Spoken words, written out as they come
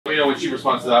know when she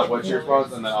responds to that, what she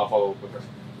responds, and then I'll follow up with her.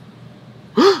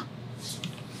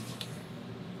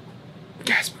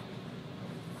 Gasp.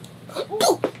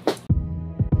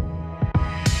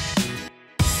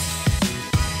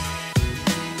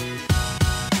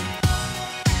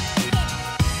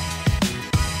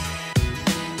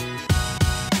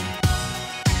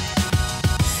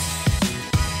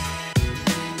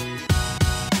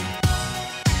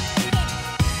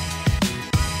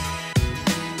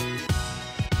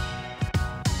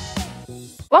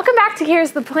 Welcome back to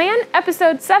Here's the Plan,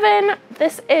 episode 7.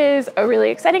 This is a really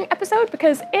exciting episode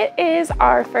because it is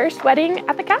our first wedding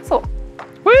at the castle.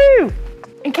 Woo!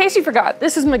 In case you forgot,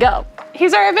 this is Miguel.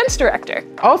 He's our events director.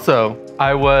 Also,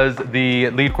 I was the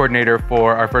lead coordinator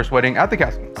for our first wedding at the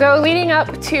castle. So leading up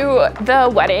to the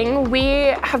wedding,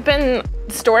 we have been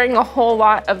storing a whole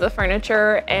lot of the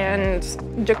furniture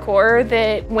and decor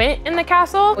that went in the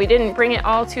castle. We didn't bring it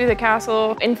all to the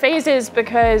castle in phases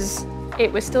because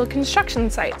it was still a construction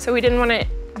site, so we didn't want it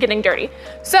getting dirty.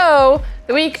 So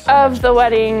the week of the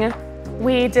wedding,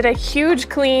 we did a huge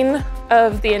clean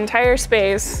of the entire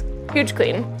space, huge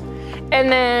clean,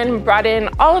 and then brought in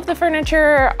all of the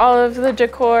furniture, all of the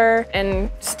decor,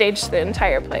 and staged the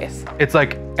entire place. It's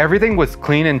like everything was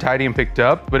clean and tidy and picked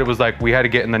up, but it was like we had to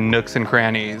get in the nooks and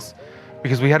crannies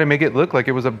because we had to make it look like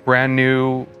it was a brand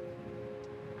new...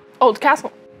 Old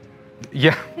castle.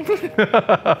 Yeah.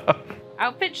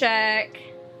 Outfit check.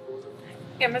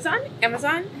 Amazon,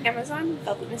 Amazon, Amazon,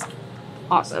 velvet Mesquite.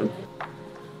 Awesome.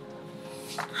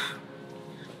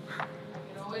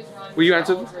 Will you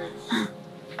answer this?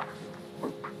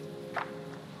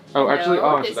 Oh, actually,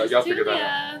 I'll answer that. Y'all figure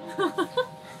that out.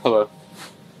 Hello.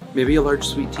 Maybe a large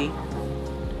sweet tea?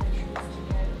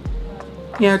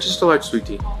 Yeah, just a large sweet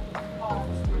tea.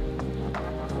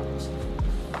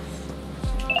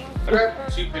 I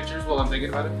got 2 pictures while I'm thinking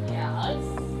about it. Yeah.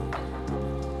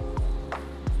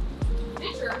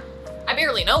 I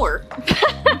barely know her.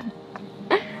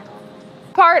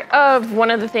 Part of one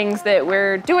of the things that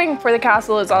we're doing for the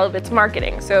castle is all of its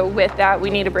marketing. So with that, we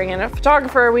need to bring in a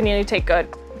photographer. We need to take good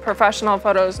professional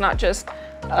photos, not just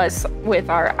us with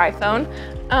our iPhone.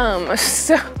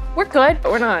 So we're good,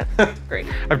 but we're not great.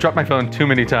 I've dropped my phone too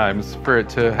many times for it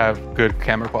to have good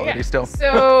camera quality still.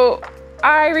 So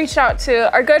I reached out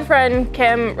to our good friend,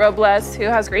 Kim Robledo, who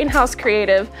has Greenhouse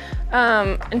Creative.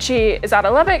 And she is out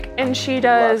of Lubbock, and she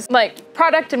does like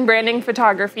product and branding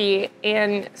photography.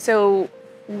 And so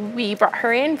we brought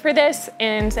her in for this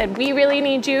and said, we really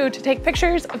need you to take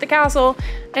pictures of the castle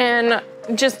and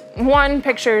just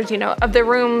pictures, you know, of the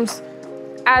rooms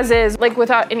as is, like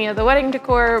without any of the wedding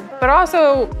decor, but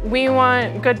also we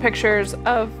want good pictures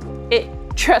of it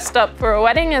dressed up for a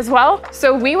wedding as well.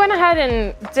 So we went ahead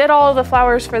and did all the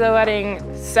flowers for the wedding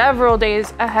several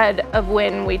days ahead of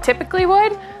when we typically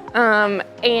would.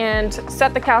 And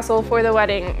set the castle for the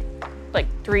wedding like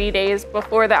 3 days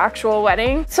before the actual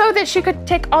wedding so that she could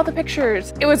take all the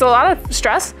pictures. It was a lot of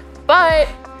stress, but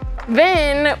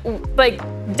then like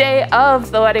day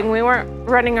of the wedding, we weren't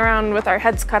running around with our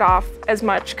heads cut off as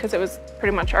much because it was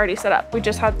pretty much already set up. We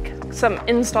just had some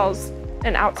installs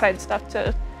and outside stuff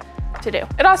to do.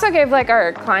 It also gave like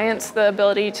our clients the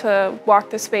ability to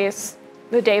walk the space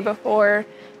the day before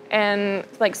and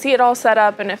like see it all set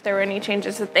up, and if there were any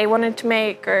changes that they wanted to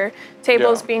make or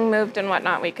tables being moved and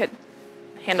whatnot, we could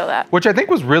handle that. Which I think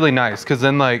was really nice, because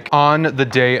then like on the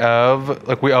day of,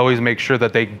 like we always make sure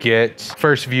that they get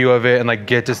first view of it and like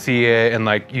get to see it, and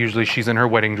like usually she's in her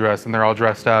wedding dress and they're all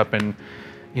dressed up, and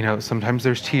you know, sometimes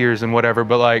there's tears and whatever,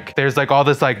 but like there's like all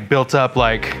this like built up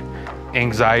like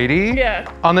anxiety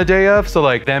on the day of. So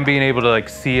like them being able to like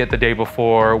see it the day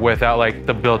before without like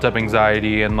the built up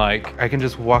anxiety, and like I can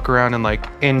just walk around and like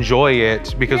enjoy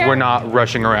it because we're not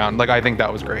rushing around. Like I think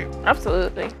that was great.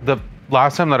 Absolutely. The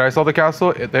last time that I saw the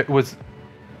castle, it was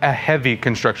a heavy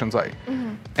construction site.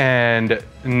 And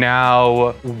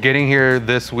now getting here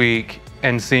this week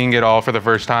and seeing it all for the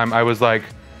first time, I was like,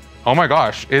 oh my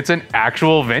gosh, it's an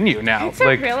actual venue now. It's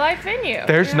a real life venue.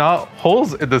 There's not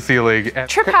holes in the ceiling. And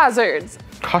trip hazards.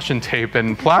 Caution tape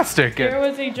and plastic. There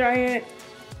was a giant,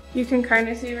 you can kind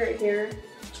of see right here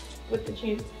with the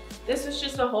chain. This was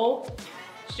just a hole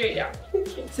straight down.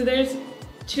 So there's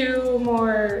 2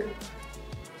 more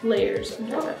layers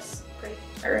under this. Great.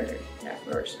 Or under,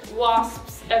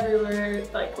 wasps everywhere.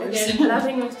 Like again,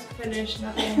 nothing was finished,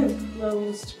 nothing was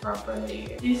closed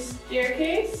properly. This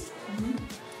staircase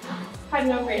had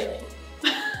no railing.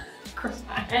 Of course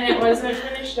not. And it wasn't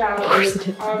finished out.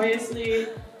 Obviously,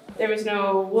 there was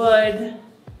no wood,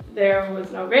 there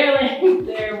was no railing,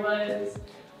 there was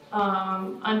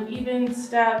uneven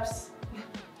steps,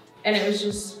 and it was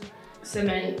just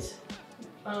cement.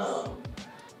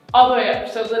 All the way up,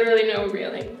 so literally no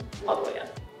railing, all the way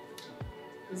up.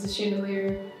 Is this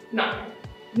chandelier? No,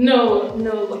 none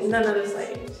of this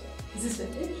lighting. Is this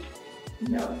vintage?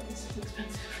 No, it's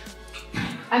expensive.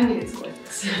 I mean, it's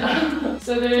gorgeous.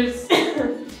 So there's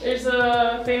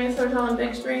a famous hotel in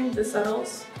Big Spring, the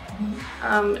Settles.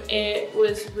 It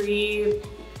was redone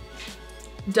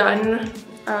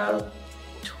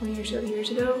 20 or so years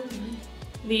ago.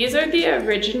 These are the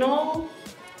original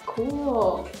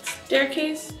Cool.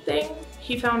 staircase thing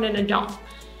he found in a dump.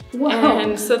 Wow.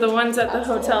 And so the ones at the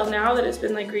hotel now that has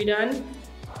been like redone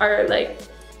are like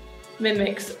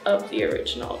mimics of the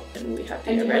original, and we have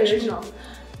the original.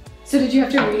 So did you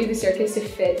have to redo the staircase to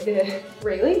fit the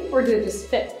railing, or did it just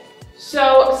fit?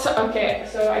 So okay,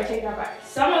 so I take that back.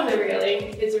 Some of the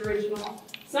railing is original.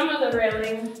 Some of the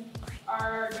railing,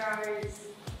 our guys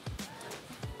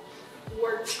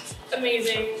worked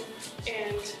amazing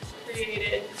and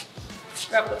created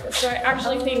replicas. So I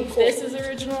actually think this is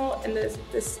original, and this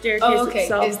staircase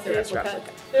itself is the replica.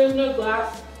 There's no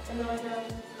glass in the window.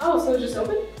 Oh, so it's just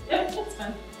open? Yep, that's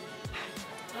fun.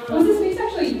 Was this space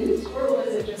actually used, or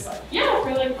was it just like? Yeah,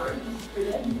 for like for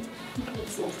them. It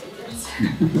smells like this.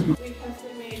 We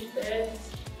custom made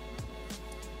this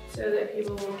so that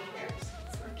people won't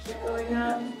keep going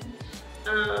up.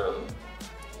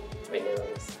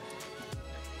 Windows,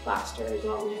 plaster is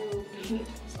all new, paint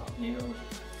is all new.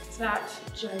 It's that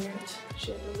giant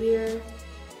chandelier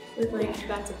with like,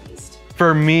 That's a beast.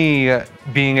 For me,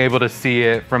 being able to see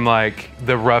it from like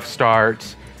the rough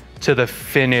start to the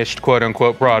finished quote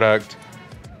unquote product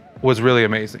was really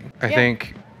amazing. I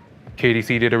think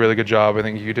KDC did a really good job. I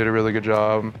think you did a really good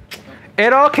job.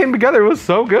 It all came together. It was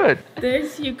so good.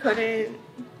 this you couldn't,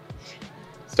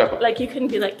 Step up. like you couldn't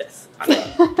be like this.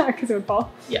 Because it would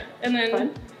fall. Yeah, and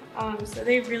then, so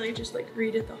they really just like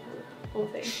redid the whole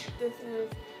thing. This is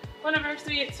one of our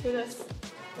suites for this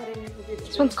wedding.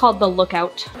 This one's called the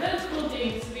Lookout. That's cool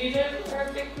things. These are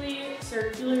perfectly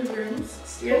circular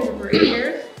rooms. You have to break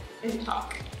here and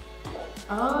talk.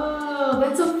 Oh,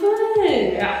 that's so fun.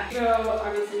 Yeah. So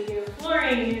obviously you have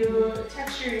flooring, you have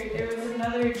texture. There was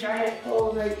another giant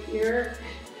hole right here,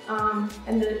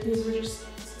 and these were just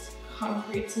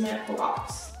concrete cement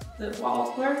blocks. The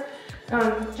walls were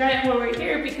giant hole right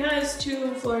here because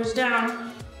 2 floors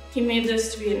down, he made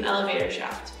this to be an elevator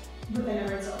shaft. But they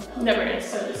never installed it. Never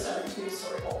installed So just a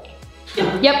 2-story hole.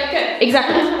 Yep,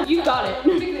 exactly. You got it.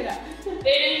 Figured it out.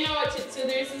 They didn't know what to, so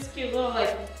there's this cute little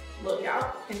like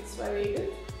lookout. It's why we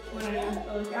want to use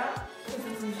the lookout. Because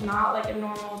this is not like a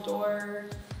normal door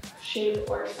shape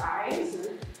or size.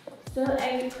 So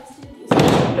I requested these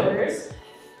doors.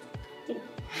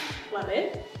 Love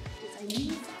it.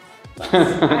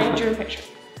 I drew a picture.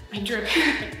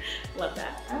 Love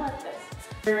that. I like this.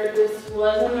 This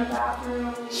wasn't a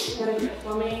bathroom. We had to get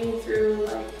plumbing through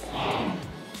like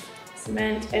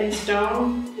cement and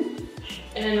stone.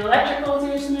 And electrical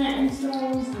through cement and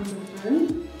stone.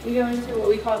 We go into what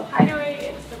we call the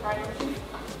hideaway. It's the Friday room.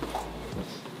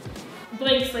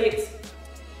 Blank slates.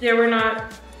 There was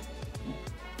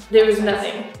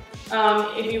nothing.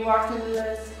 If you walked into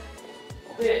this,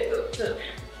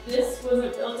 this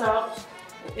wasn't built out.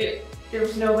 There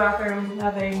was no bathroom,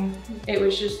 nothing. It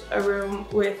was just a room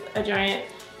with a giant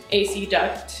AC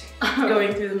duct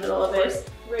going through the middle of it.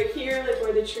 Right here, like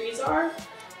where the trees are,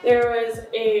 there was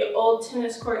a old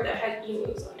tennis court that had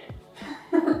emus on it.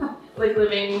 Like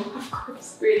living, of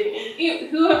course, breathing. They've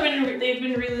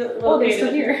been relocated. Oh, they're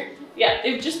still here. Yeah,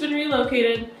 they've just been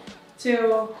relocated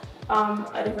to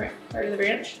a different part of the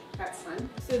ranch. That's fun.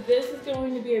 So this is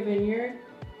going to be a vineyard,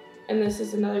 and this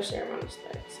is another ceremony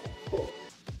space. Cool.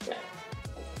 Yeah.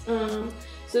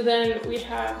 So then we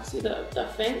have, see the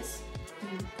fence?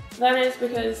 That is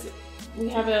because we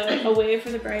have a way for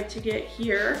the bride to get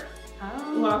here,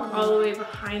 walk all the way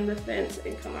behind the fence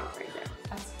and come out right there.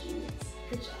 That's genius.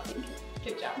 Good job. Thank you.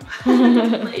 Good job.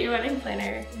 Let your wedding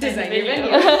planner Design your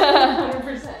video. venue.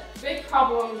 100%. Big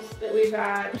problems that we've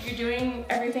had. You're doing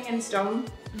everything in stone.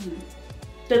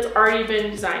 That's already been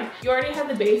designed. You already had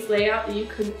the base layout that you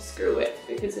couldn't screw with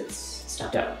because it's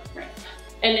stone. Right.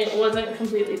 And it wasn't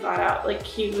completely thought out. Like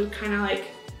he would kind of like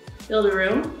build a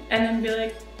room and then be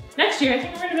like, next year I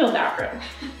think we're gonna build that room.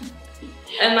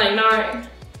 And like not,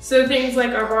 so things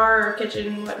like our bar, our kitchen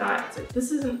and whatnot, it's like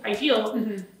this isn't ideal,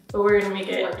 but we're gonna make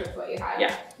it Work with what you had.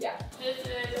 Yeah. Yeah. This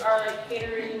is our like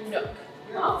catering nook.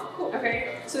 Oh, cool.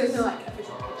 Okay. So there's no like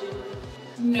official kitchen.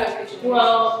 No kitchen.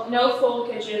 Well, no full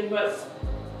kitchen, but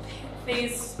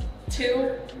phase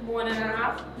 2,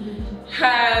 1.5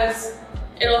 has,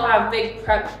 it'll have big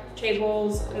prep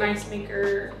tables, an ice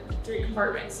maker, 3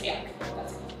 compartment sink.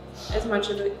 That's As much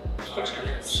of a kitchen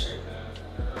as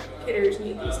caterers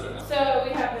need these days. So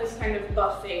we have this kind of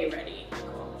buffet ready.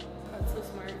 Cool. That's so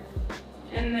smart.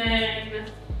 And then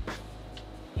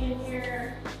in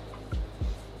here,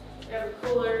 we have a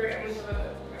cooler and we have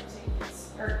a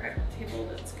table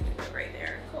that's gonna go right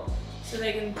there. Cool. So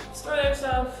they can store their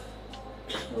stuff,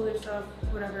 pull their stuff,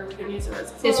 whatever. We can use it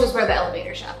as a This was where the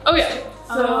elevator shop. Oh yeah.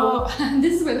 So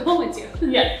this is where the hole went to.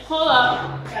 yeah, hold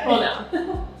up, hold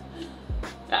down.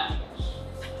 Yeah.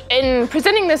 In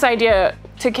presenting this idea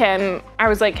to Kim, I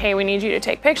was like, hey, we need you to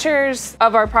take pictures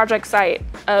of our project site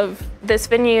of this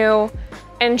venue.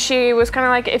 And she was kind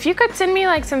of like, if you could send me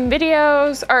like some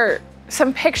videos or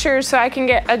some pictures so I can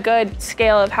get a good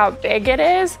scale of how big it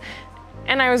is.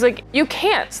 And I was like, you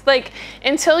can't. Like,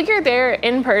 until you're there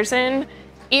in person,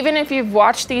 even if you've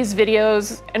watched these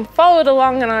videos and followed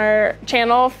along on our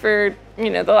channel for, you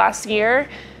know, the last year,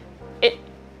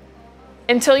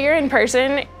 until you're in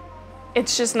person,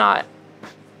 it's just not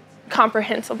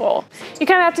comprehensible. You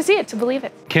kind of have to see it to believe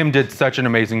it. Kim did such an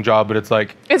amazing job, but it's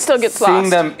like it still gets seeing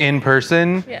lost. them in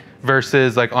person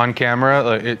versus like on camera,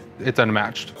 like it's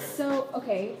unmatched. So,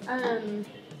 okay,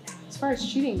 as far as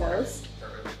shooting goes,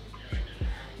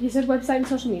 you said website and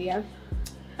social media.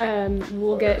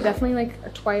 We'll get definitely like a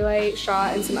twilight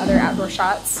shot and some other outdoor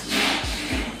shots.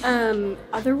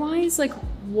 Otherwise, like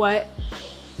what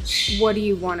do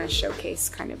you want to showcase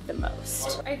kind of the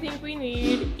most? I think we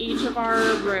need each of our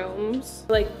rooms.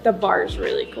 Like the bar's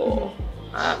really cool.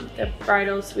 The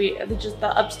bridal suite, just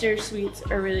the upstairs suites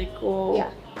are really cool. Yeah.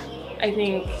 I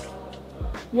think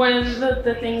one of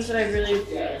the things that I really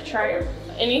try,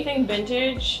 anything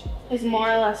vintage has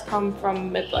more or less come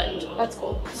from Midland. That's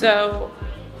cool. So,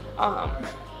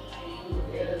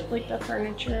 like the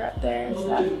furniture up there and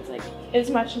stuff, it's like as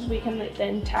much as we can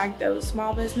then tag those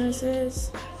small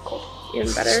businesses, cool.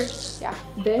 Even better. Yeah,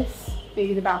 this,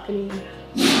 maybe the balcony,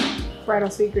 bridal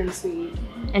suite, groom suite.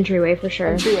 Entryway for sure.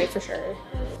 Entryway for sure.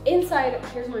 Inside,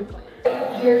 here's my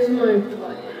plan. Here's my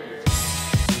plan.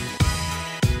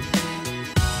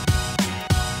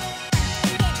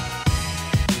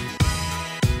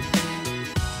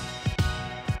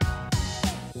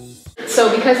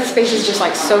 So because the space is just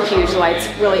like so huge, the light's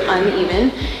really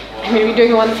uneven, I'm gonna be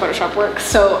doing a lot of Photoshop work.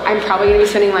 So I'm probably gonna be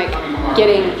spending like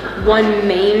getting one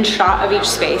main shot of each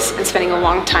space and spending a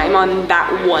long time on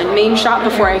that one main shot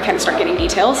before I can start getting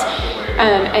details,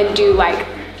 and do like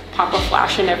pop a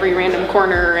flash in every random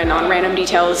corner and on random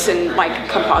details and like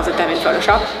composite them in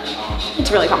Photoshop.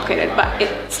 It's really complicated, but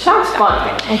it sounds fun.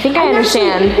 I think I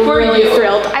understand. I'm really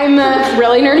thrilled. I'm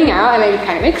really nerding out and I'm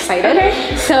kind of excited.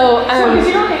 Okay. So,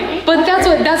 but that's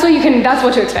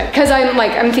what to expect. Cause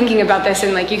I'm thinking about this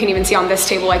and like you can even see on this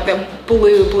table like the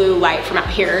blue light from out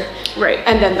here. Right.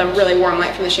 And then the really warm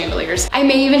light from the chandeliers. I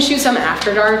may even shoot some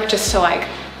after dark just to like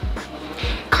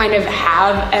kind of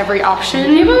have every option.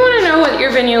 People want to know what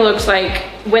your venue looks like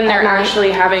when they're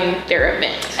actually having their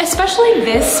event. Especially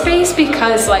this space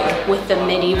because like with the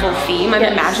medieval theme, I'm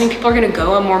imagining people are gonna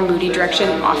go a more moody direction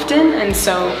often, and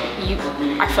so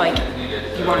I feel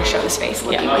like you want to show the space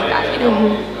looking like that, you know?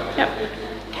 Mm-hmm. Yep.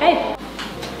 Okay.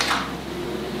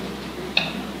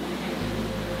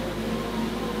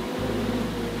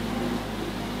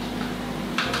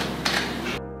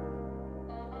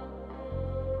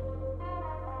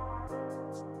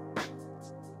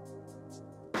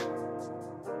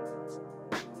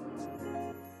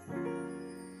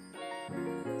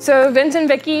 So Vince and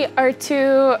Vicky are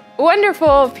two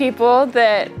wonderful people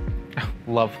that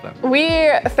Love them. we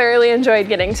thoroughly enjoyed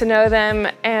getting to know them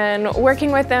and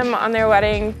working with them on their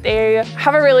wedding. They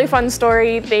have a really fun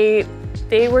story.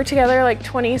 They were together like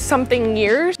 20-something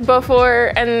years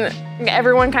before, and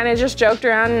everyone kind of just joked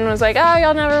around and was like, oh,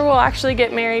 y'all never will actually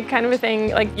get married, kind of a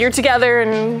thing. Like, you're together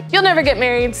and you'll never get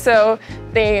married. So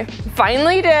they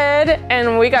finally did,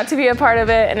 and we got to be a part of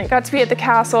it, and it got to be at the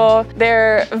castle.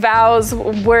 Their vows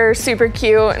were super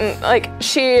cute, and like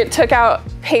she took out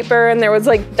paper and there was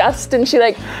like dust and she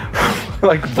like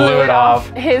blew it off.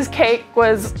 His cake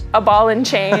was a ball and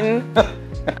chain.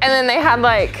 And then they had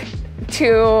like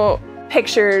 2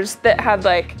 pictures that had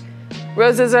like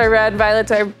roses are red,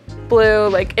 violets are blue.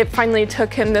 Like it finally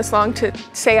took him this long to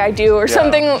say I do or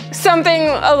something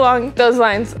along those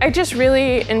lines. I just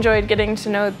really enjoyed getting to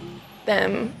know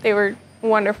them. They were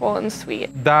wonderful and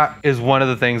sweet. That is one of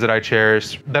the things that I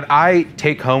cherish, that I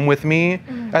take home with me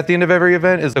at the end of every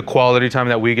event, is the quality time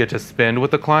that we get to spend with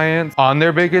the clients on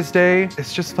their biggest day.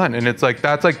 It's just fun. And it's like,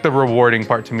 that's like the rewarding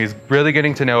part to me, is really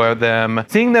getting to know them,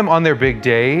 seeing them on their big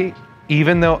day.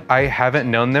 Even though I haven't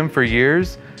known them for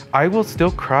years, I will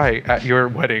still cry at your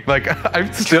wedding. Like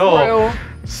I'm still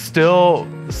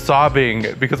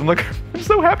sobbing because I'm like,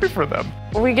 so happy for them.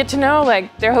 We get to know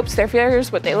like their hopes, their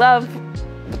fears, what they love,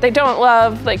 what they don't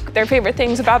love, like their favorite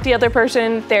things about the other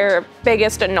person, their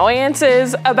biggest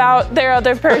annoyances about their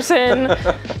other person.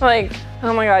 Like,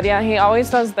 oh my God, yeah, he always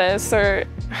does this, or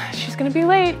she's gonna be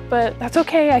late, but that's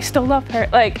okay, I still love her.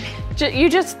 Like, you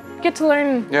just get to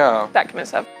learn that kind of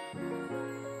stuff.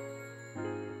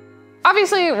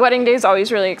 Obviously, wedding day is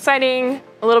always really exciting,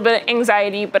 a little bit of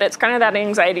anxiety, but it's kind of that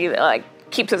anxiety that like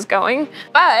keeps us going.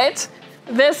 But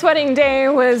this wedding day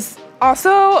was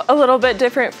also a little bit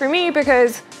different for me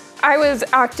because I was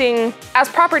acting as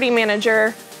property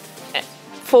manager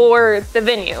for the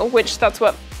venue, which that's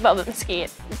what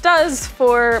Mesquite does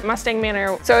for Mustang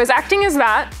Manor. So I was acting as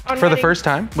that. For the first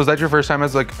time? Was that your first time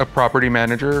as like a property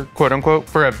manager, quote unquote,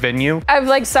 for a venue? I've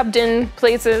like subbed in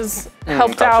places,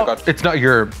 helped out. Gotcha. It's not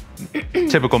your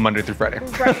typical Monday through Friday.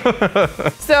 Right.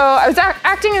 So I was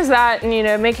acting as that and, you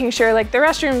know, making sure like the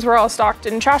restrooms were all stocked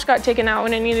and trash got taken out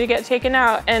when it needed to get taken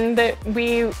out, and that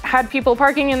we had people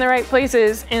parking in the right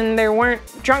places and there weren't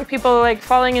drunk people like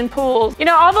falling in pools. You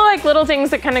know, all the like little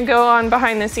things that kind of go on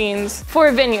behind the scenes for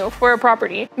a venue, for a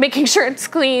property. Making sure it's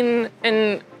clean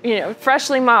and, you know,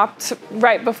 freshly mopped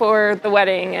right before the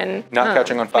wedding, and not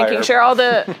catching on fire. Making sure all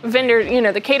the vendors, you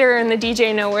know, the caterer and the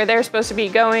DJ know where they're supposed to be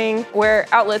going, where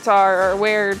outlets are, or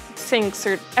where sinks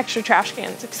or extra trash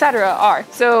cans, etc. are.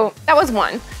 So that was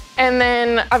one. And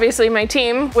then obviously my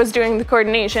team was doing the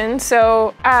coordination.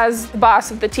 So as the boss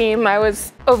of the team, I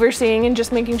was overseeing and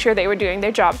just making sure they were doing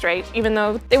their jobs right, even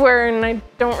though they were, and I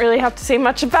don't really have to say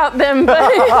much about them,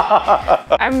 but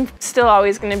I'm still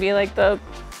always gonna be like the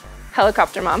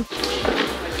helicopter mom.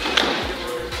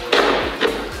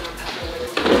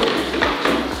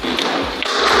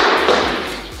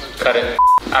 Cut it.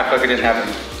 Act like it didn't happen.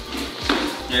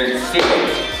 You didn't see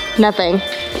it. Nothing.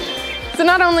 So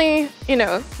not only, you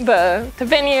know, the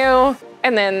venue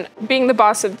and then being the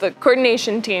boss of the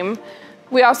coordination team,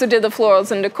 we also did the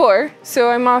florals and decor. So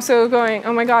I'm also going,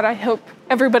 oh my God, I hope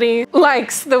everybody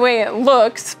likes the way it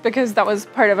looks, because that was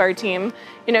part of our team.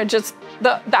 You know, just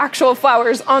the actual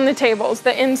flowers on the tables,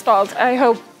 the installs. I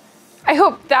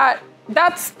hope that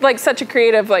that's like such a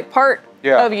creative like part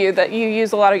of you, that you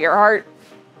use a lot of your heart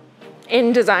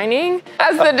in designing.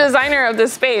 As the designer of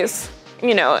this space,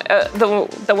 you know,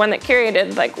 the one that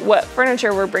curated like what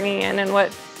furniture we're bringing in and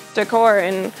what decor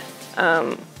and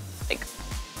like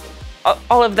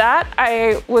all of that,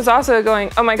 I was also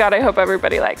going, oh my God, I hope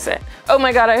everybody likes it. Oh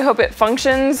my God, I hope it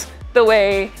functions the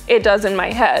way it does in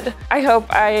my head. I hope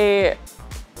I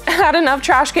had enough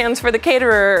trash cans for the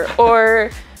caterer,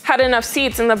 or had enough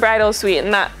seats in the bridal suite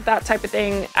and that type of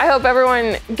thing. I hope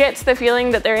everyone gets the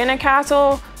feeling that they're in a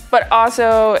castle, but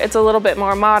also it's a little bit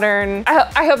more modern.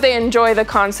 I hope they enjoy the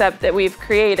concept that we've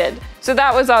created. So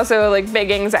that was also like big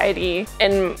anxiety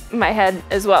in my head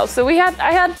as well. So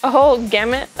I had a whole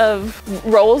gamut of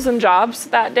roles and jobs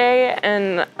that day,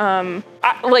 and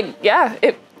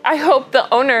I hope the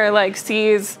owner like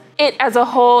sees it as a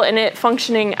whole and it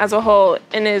functioning as a whole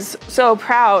and is so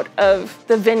proud of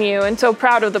the venue and so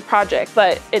proud of the project.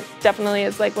 But it definitely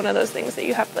is like one of those things that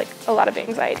you have like a lot of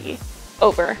anxiety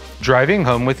over. Driving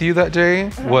home with you that day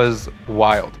was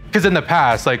wild. Because in the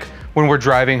past, like when we're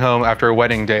driving home after a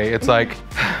wedding day, it's like,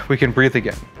 we can breathe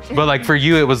again. But like for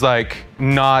you, it was like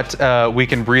not we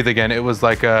can breathe again. It was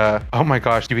like, oh my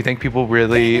gosh, do we think people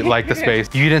really like the space?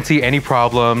 You didn't see any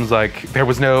problems. Like there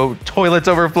was no toilets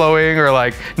overflowing or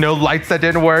like no lights that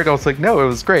didn't work. I was like, no, it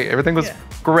was great. Everything was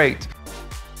great.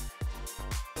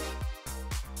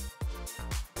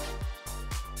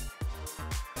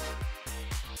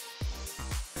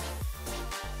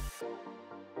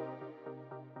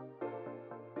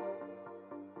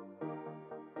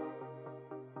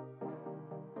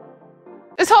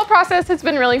 This whole process has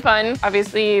been really fun.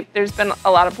 Obviously, there's been a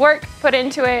lot of work put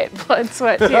into it, blood,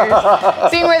 sweat,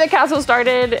 tears. Seeing where the castle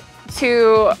started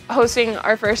to hosting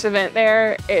our first event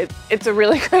there, it's a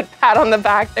really good pat on the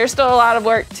back. There's still a lot of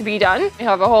work to be done. We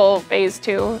have a whole phase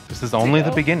 2. This is only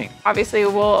the beginning. Obviously,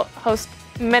 we'll host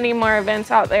many more events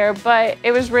out there, but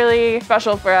it was really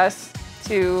special for us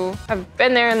to have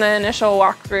been there in the initial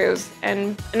walkthroughs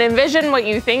and envision what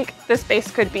you think the space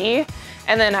could be,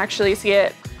 and then actually see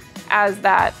it as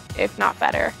that, if not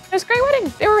better. It was a great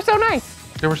wedding. They were so nice.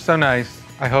 They were so nice.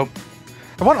 I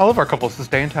want all of our couples to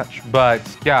stay in touch. But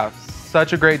yeah,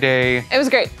 such a great day. It was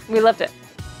great. We loved it.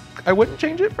 I wouldn't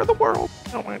change it for the world.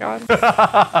 Oh my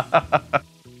God.